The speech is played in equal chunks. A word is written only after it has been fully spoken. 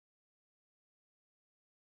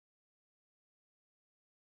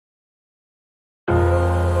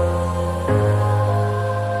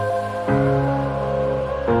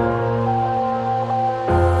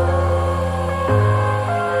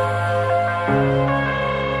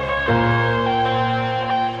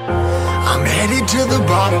I'm headed to the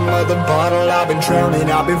bottom of the bottle. I've been drowning,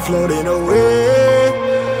 I've been floating away.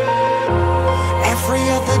 Every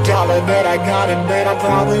other dollar that I got in bed, I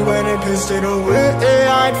probably went and pissed it away.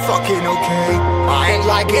 I ain't fucking okay, I ain't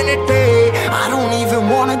liking it, babe. I don't even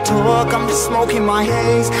wanna talk, I'm just smoking my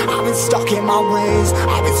haze. I've been stuck in my ways,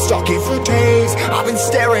 I've been stuck here for days. I've been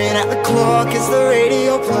staring at the clock as the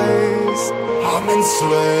radio plays. I'm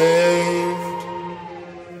enslaved.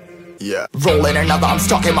 Yeah. Rolling another, I'm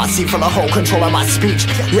stuck in my seat from the whole control of my speech.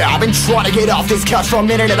 Yeah, I've been trying to get off this couch for a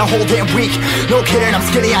minute and a whole damn week. No kidding, I'm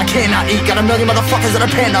skinny, I cannot eat. Got a million motherfuckers that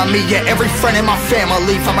depend on me. Yeah, every friend in my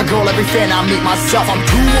family. From a girl, every fan I meet myself. I'm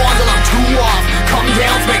too on till I'm too off. Come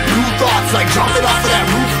down to make new thoughts, like jumping off of that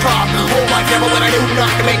rooftop. Hold my camera when I do not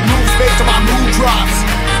to make moves based on my mood drops.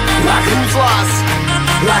 Like who's lost?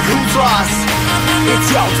 Like who's lost? It's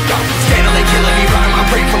yo, steadily killing me, running my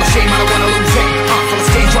brain full of shame. I don't wanna lose it. Full of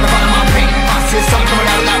stage, trying to find my pain. I see the sun coming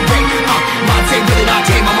out of that rain. Minds ain't really not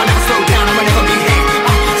tame. I'ma never slow down, I'ma never behave.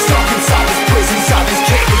 Stuck inside this prison, inside this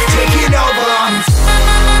cage. It's taking over.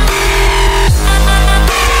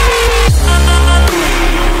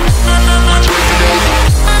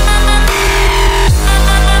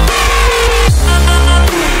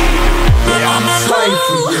 Yeah, I'm a slave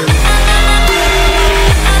for you.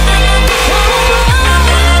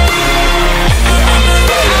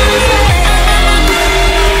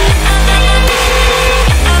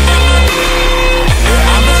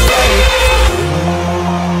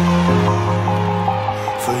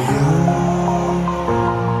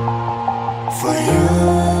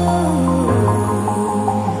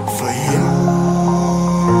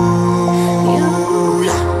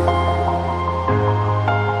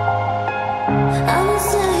 I'm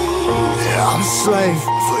a slave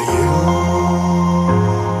for you.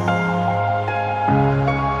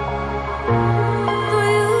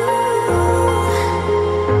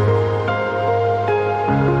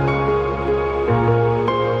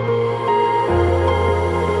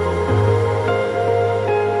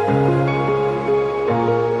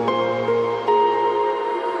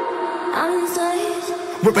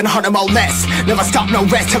 Ripping harder, more less. Never stop, no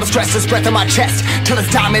rest. Till the stress is breath in my chest. Till it's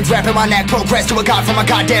diamonds wrapping my neck. Progress to a god from a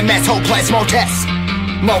goddamn mess. Hopeless, more tests,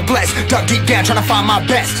 more blessed. Dug deep down trying to find my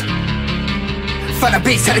best. Find a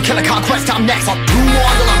beast, had to kill a conquest. I'm next. I'm too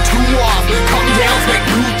on till I'm too off. Come down to make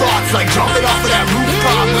new thoughts, like jumping off of that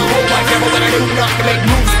rooftop. Hold my camera when I do not to make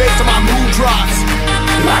moves based on my mood drops.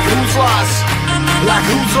 Like who's lost? Like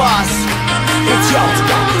who's lost? It's yo,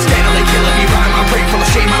 steadily killing me, running my brain full of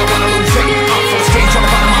shame. I don't wanna lose it. I'm full of stage, trying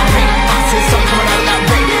to find my pain. I see the sun coming out of that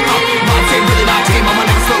rain. Minds ain't really not tame. I'ma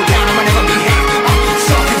never slow down, I'ma never behave.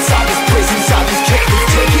 Stuck inside this prison, inside this cage.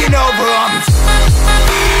 It's taking over.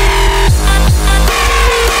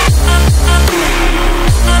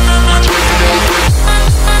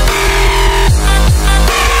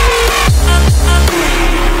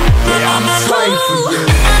 Yeah, I'm a slave for you.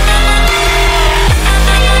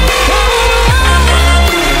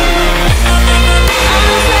 I'm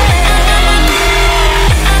a slave.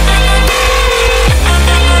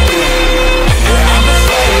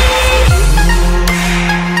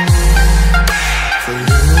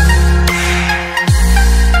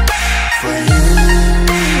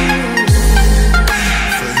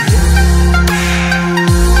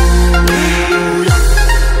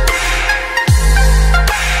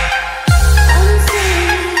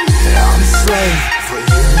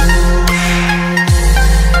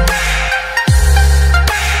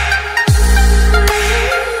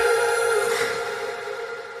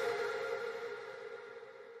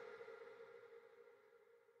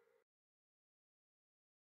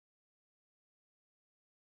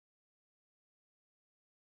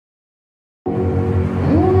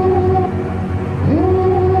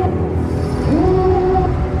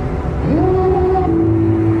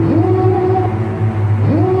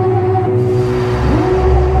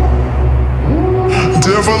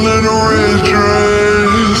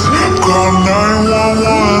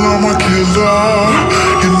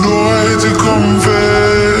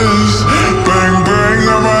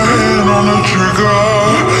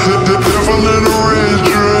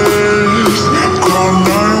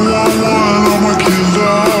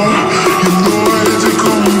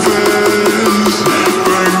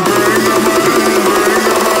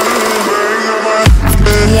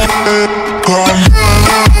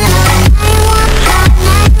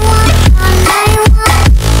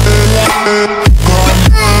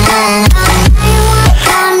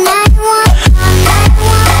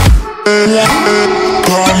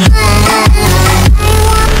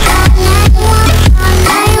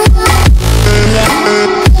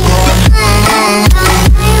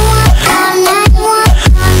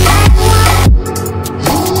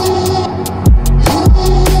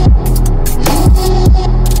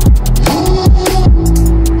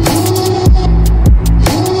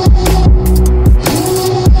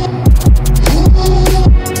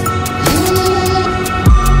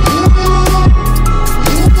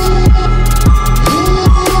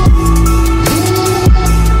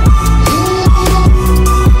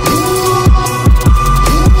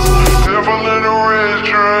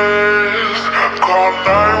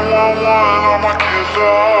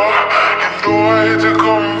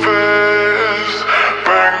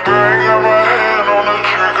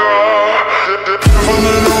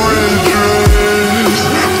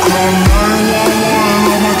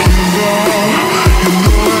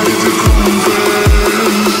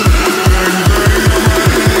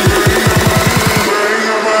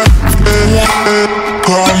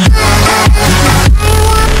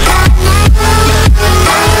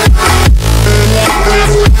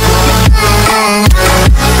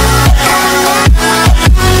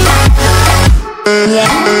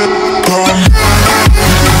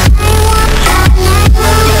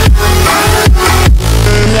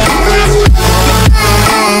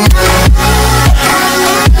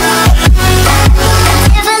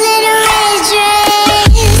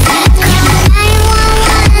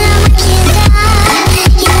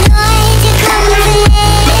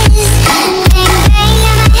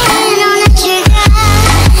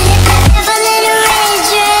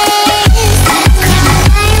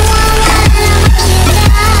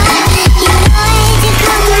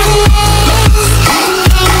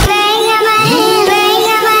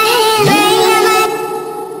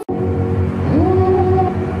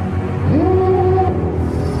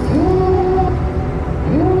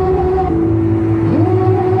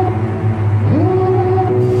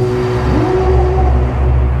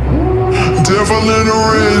 little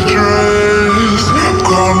red dress.